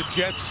not let the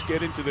Jets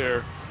get into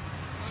their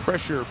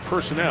pressure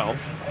personnel.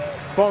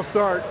 False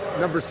start,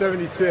 number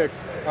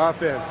 76,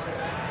 offense.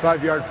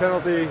 5-yard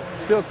penalty,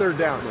 still 3rd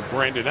down.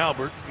 Brandon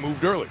Albert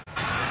moved early. 3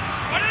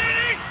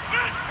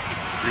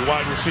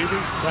 wide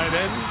receivers, tight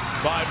end,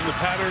 5 in the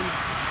pattern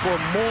for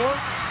Moore,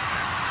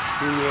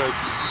 who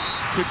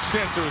could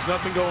sense there was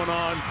nothing going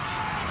on,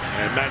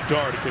 and Matt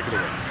Darr to kick it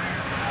away.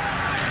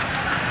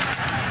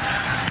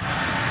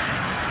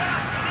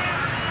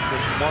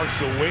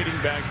 Marshall waiting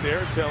back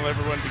there, telling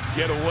everyone to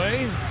get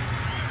away.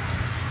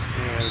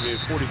 And a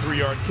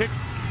 43-yard kick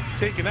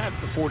taken at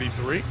the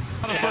 43.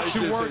 How the fuck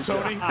you were,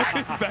 Tony,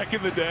 back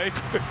in the day.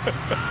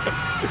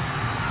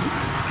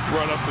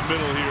 Run up the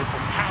middle here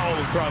from Powell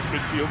across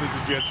midfield into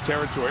Jets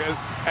territory.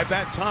 At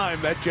that time,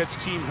 that Jets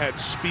team had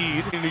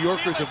speed. New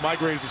Yorkers have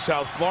migrated to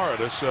South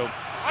Florida, so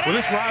when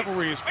this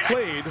rivalry is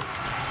played,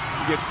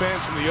 you get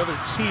fans from the other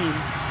team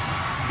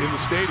in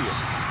the stadium.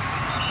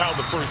 Powell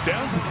the first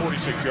down to the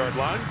 46-yard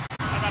line.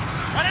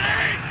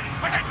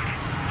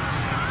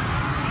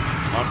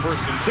 On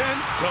 1st and 10,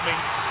 coming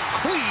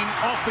clean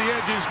off the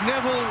edges,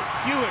 Neville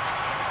Hewitt.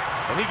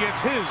 And he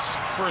gets his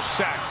first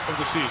sack of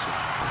the season.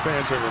 The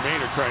fans that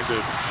remain are trying to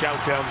shout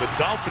down the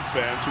Dolphin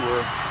fans who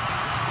are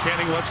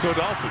chanting, "Let's go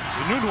Dolphins."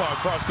 Enunwa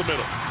across the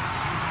middle.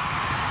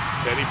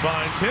 Then he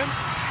finds him.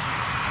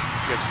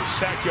 Gets the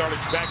sack yardage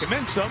back and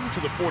then some to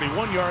the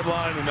 41-yard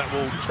line, and that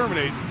will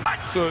terminate.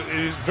 So it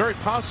is very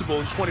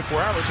possible in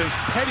 24 hours as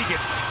Petty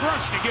gets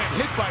crushed again,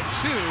 hit by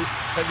two,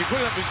 as he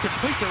put it up, is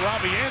complete to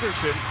Robbie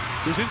Anderson,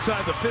 who's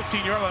inside the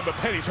 15-yard line, but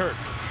Petty's hurt.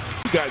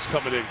 You guys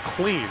coming in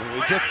clean.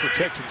 The Jets'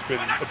 protection's been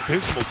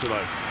abysmal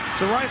tonight.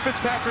 So Ryan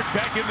Fitzpatrick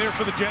back in there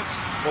for the Jets.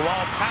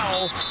 Bilal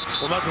Powell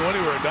will not go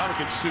anywhere. And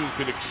Dominican Sue's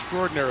been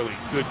extraordinarily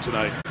good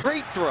tonight.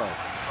 Great throw.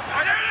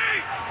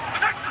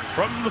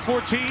 From the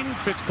 14,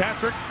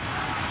 Fitzpatrick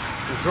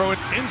will throw it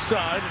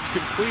inside. It's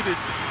completed.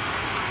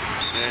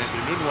 And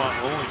Enunwa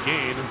will only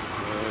gain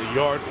a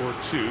yard or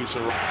two. So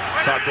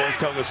Todd Bowles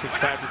telling us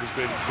Fitzpatrick has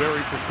been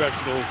very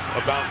professional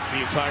about the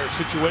entire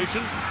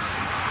situation.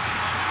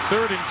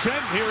 3rd and 10.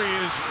 Here he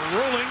is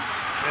rolling.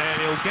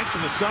 And he'll get to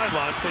the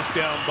sideline, pushed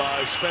down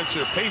by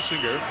Spencer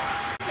Pasinger.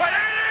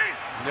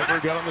 Never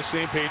got on the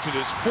same page. It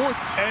is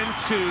 4th and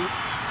 2.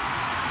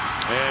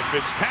 And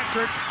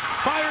Fitzpatrick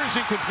fires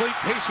incomplete.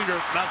 Pasinger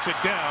knocks it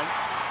down.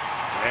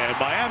 And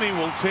Miami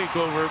will take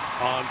over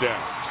on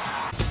downs.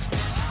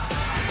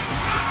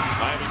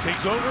 Miami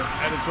takes over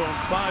at its own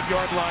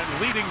 5-yard line,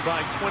 leading by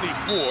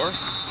 24.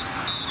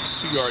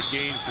 2-yard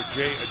gain for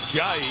Jay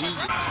Ajayi.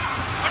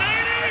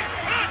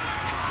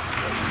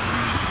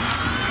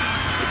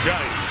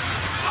 Ajayi.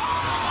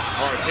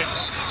 Hard hit.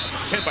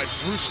 10 by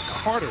Bruce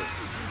Carter.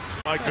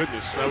 My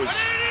goodness, that was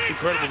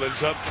incredible. That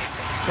he's up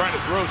trying to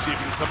throw, see if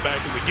he can come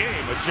back in the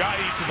game.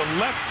 Ajayi to the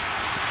left.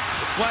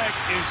 The flag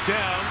is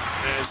down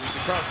as he's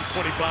across the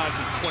 25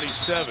 to the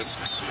 27.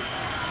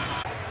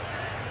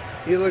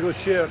 Illegal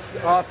shift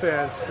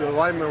offense. The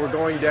linemen were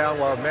going down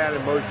while man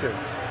in motion.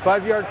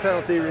 5-yard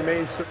penalty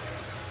remains.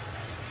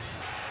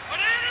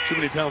 Too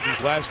many penalties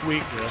last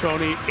week. Yeah.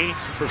 Tony 8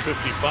 for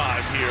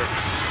 55 here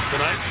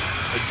tonight.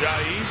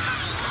 Ajayi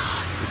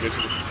will get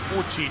to the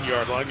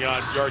 14-yard line,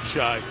 yard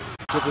shy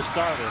to the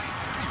starter.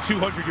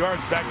 200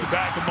 yards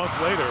back-to-back a month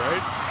later,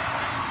 right?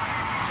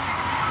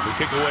 The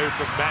kick away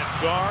from Matt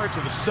Darr to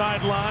the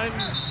sideline.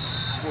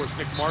 Forced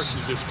Nick Marshall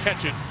to just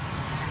catch it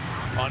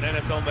on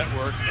NFL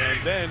Network. And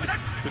then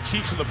the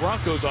Chiefs and the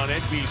Broncos on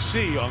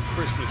NBC on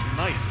Christmas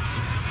night.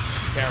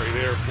 Carry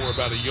there for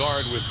about a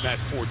yard with Matt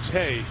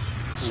Forte.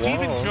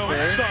 Stephen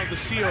Jones, son, the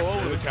COO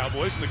of the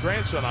Cowboys, and the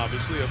grandson,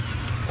 obviously, of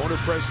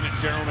owner-president,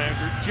 general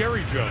manager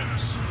Jerry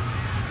Jones.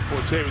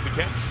 Forte with the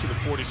catch to the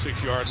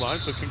 46-yard line.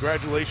 So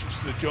congratulations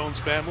to the Jones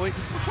family.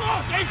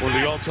 One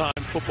of the all-time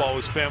football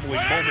family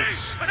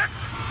moments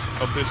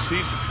of this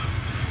season.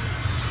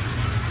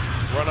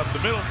 Run up the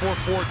middle for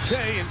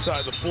Forte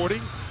inside the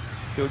 40.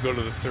 He'll go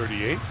to the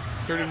 38.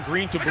 Turning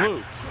green to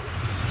blue.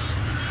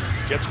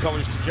 Jets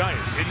colors to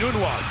Giants.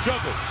 Enunwa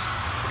juggles.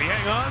 Did he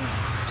hang on?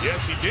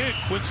 Yes, he did.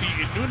 Quincy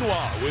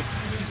Enunwa with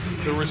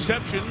the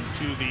reception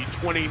to the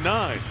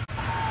 29.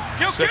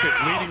 Second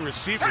leading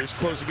receiver is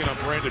closing in on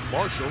Brandon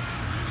Marshall.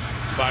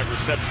 5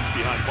 receptions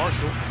behind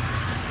Marshall.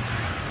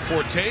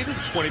 Forte to the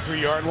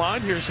 23-yard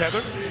line. Here's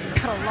Heather.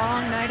 Got a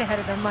long night ahead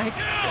of them, Mike.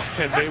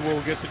 And they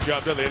will get the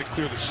job done. They had to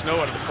clear the snow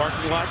out of the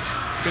parking lots.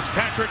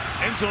 Fitzpatrick,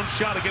 end zone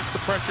shot against the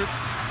pressure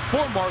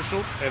for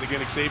Marshall. And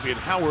again, Xavier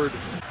Howard.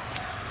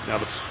 Now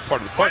the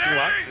part of the parking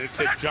lot, it's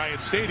at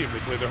Giant Stadium. They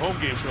play their home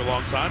games for a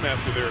long time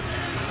after their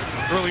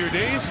earlier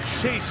days at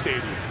Shea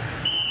Stadium.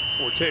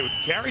 Forte with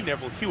the carry,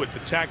 Neville Hewitt the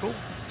tackle.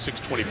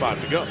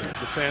 6:25 to go.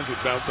 The fans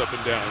would bounce up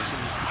and down. Some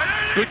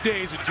good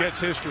days in Jets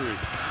history.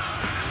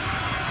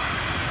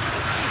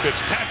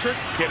 Fitzpatrick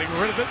getting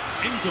rid of it,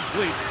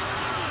 incomplete.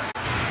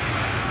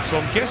 So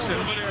I'm guessing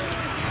if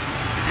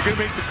you're going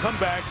to make the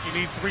comeback, you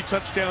need 3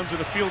 touchdowns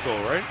and a field goal,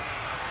 right?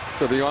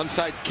 So the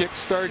onside kick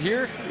start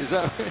here? Is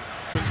that...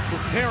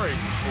 Preparing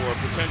for a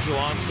potential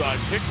onside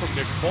kick from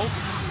Nick Folk.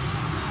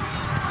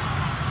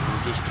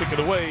 We'll just kick it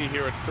away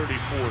here at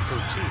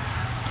 34-13.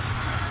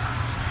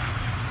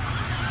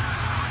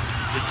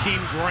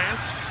 Jakeem Grant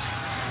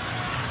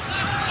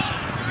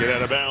get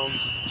out of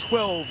bounds,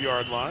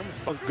 12-yard line.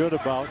 Felt good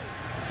about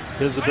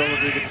his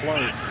ability to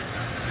play.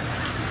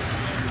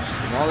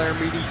 In all our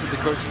meetings with the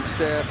coaching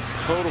staff,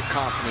 total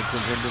confidence in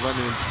him to run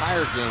the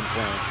entire game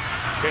plan.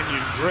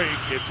 Kenyon Drake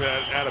gets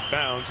out of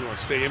bounds. He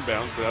wants to stay in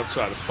bounds, but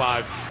outside of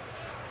 5.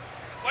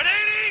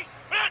 180!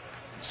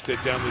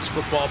 Instead down this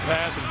football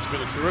path, and it's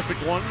been a terrific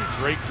one.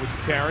 Drake with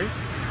the carry.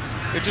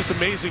 It's just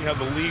amazing how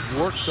the league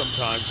works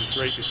sometimes as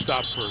Drake is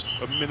stopped for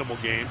a minimal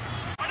game.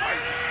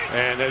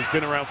 And has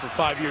been around for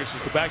 5 years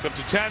as the backup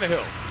to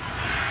Tannehill.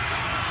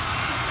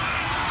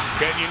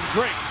 Kenyon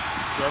Drake.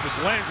 Jarvis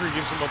Landry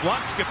gives him a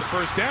block to get the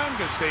first down.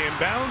 Going to stay in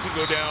bounds and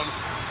go down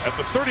at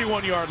the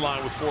 31-yard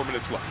line with 4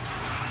 minutes left.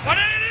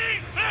 180!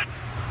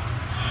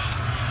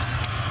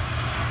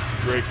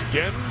 Drake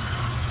again.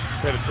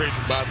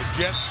 Penetration by the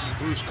Jets. And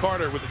Bruce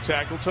Carter with the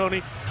tackle.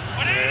 Tony,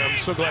 I'm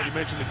so glad you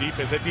mentioned the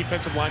defense. That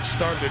defensive line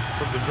started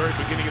from the very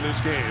beginning of this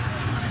game.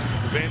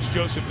 Vance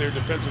Joseph, their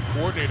defensive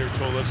coordinator,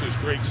 told us as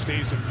Drake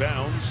stays in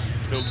bounds,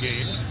 no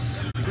gain.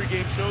 3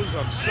 game shows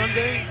on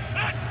Sunday,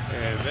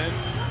 and then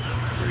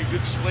pretty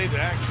good slate of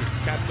action,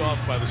 capped off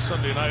by the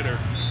Sunday nighter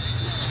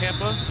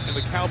Tampa and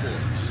the Cowboys.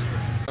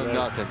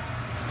 Nothing.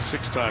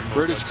 Six-time most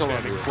British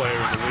outstanding Columbia player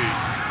in the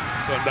league.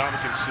 So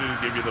Dominican Sue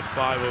give you the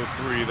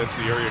 503. That's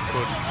the area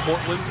code.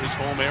 Portland, his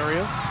home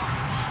area.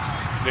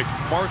 Nick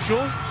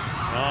Marshall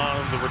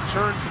on the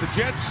return for the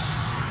Jets.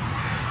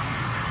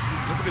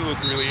 Nobody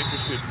looked really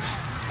interested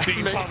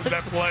being involved in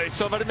that play.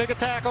 Somebody make a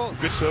tackle.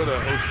 Minnesota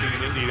hosting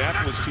an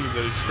Indianapolis team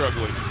that is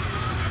struggling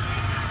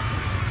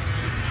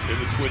in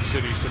the Twin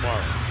Cities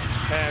tomorrow.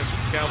 Pass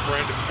Count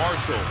Brandon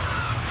Marshall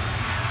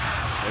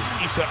as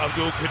Isa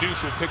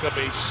Abdul-Qaddus will pick up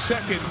a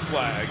second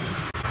flag.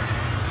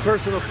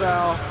 Personal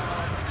foul,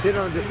 hit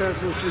on a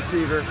defenseless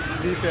receiver,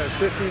 defense,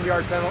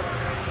 15-yard penalty,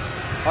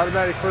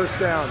 automatic first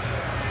down.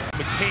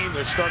 McCain,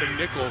 their starting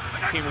nickel,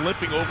 came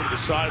limping over to the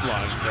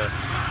sideline.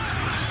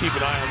 Just keep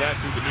an eye on that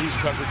through the news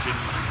coverage in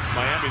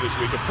Miami this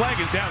week. A flag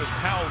is down as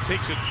Powell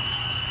takes it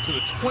to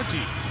the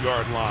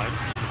 20-yard line.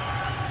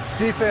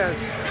 Defense,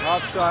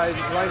 offside,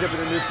 lined up in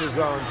the neutral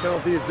zone.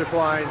 Penalty is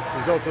declined.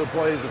 Result of the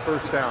play is a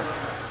first down.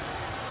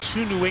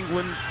 To New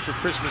England for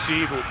Christmas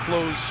Eve. Will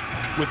close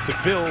with the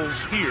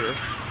Bills here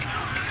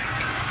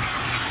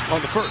on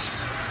the first.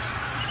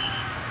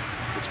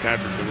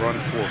 Fitzpatrick the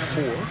run for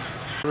 4.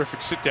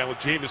 Terrific sit down with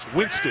Jameis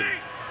Winston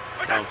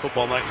on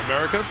Football Night in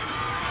America.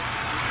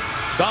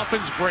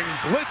 Dolphins bring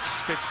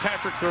blitz.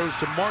 Fitzpatrick throws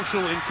to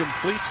Marshall,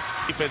 incomplete.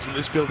 Defense in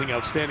this building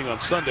outstanding on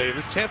Sunday. And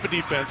this Tampa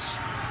defense,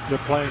 they're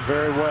playing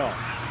very well.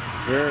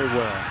 Very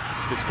well.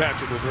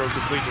 Fitzpatrick will throw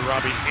complete to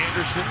Robbie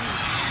Anderson.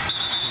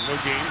 No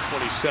gain,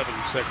 27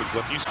 seconds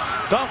left.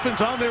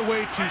 Dolphins on their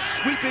way to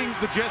sweeping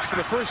the Jets for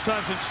the first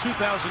time since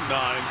 2009.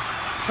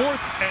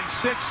 4th and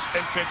 6,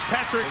 and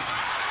Fitzpatrick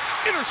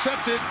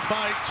intercepted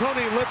by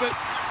Tony Lippett.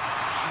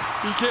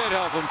 He can't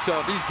help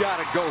himself. He's got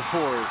to go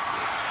for it.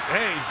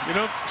 Hey, you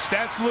know,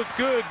 stats look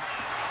good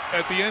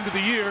at the end of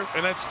the year,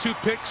 and that's 2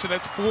 picks, and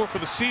that's 4 for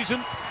the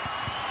season.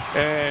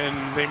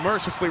 And they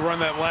mercifully run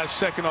that last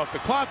second off the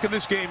clock, and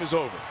this game is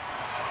over.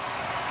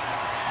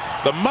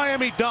 The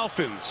Miami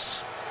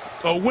Dolphins,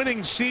 a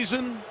winning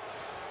season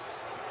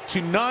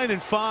to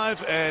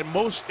 9-5, and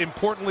most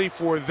importantly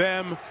for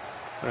them,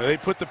 they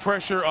put the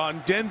pressure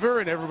on Denver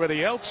and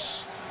everybody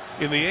else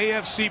in the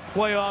AFC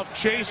playoff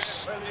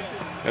chase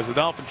as the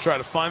Dolphins try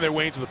to find their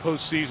way into the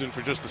postseason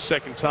for just the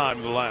second time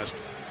in the last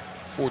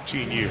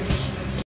 14 years.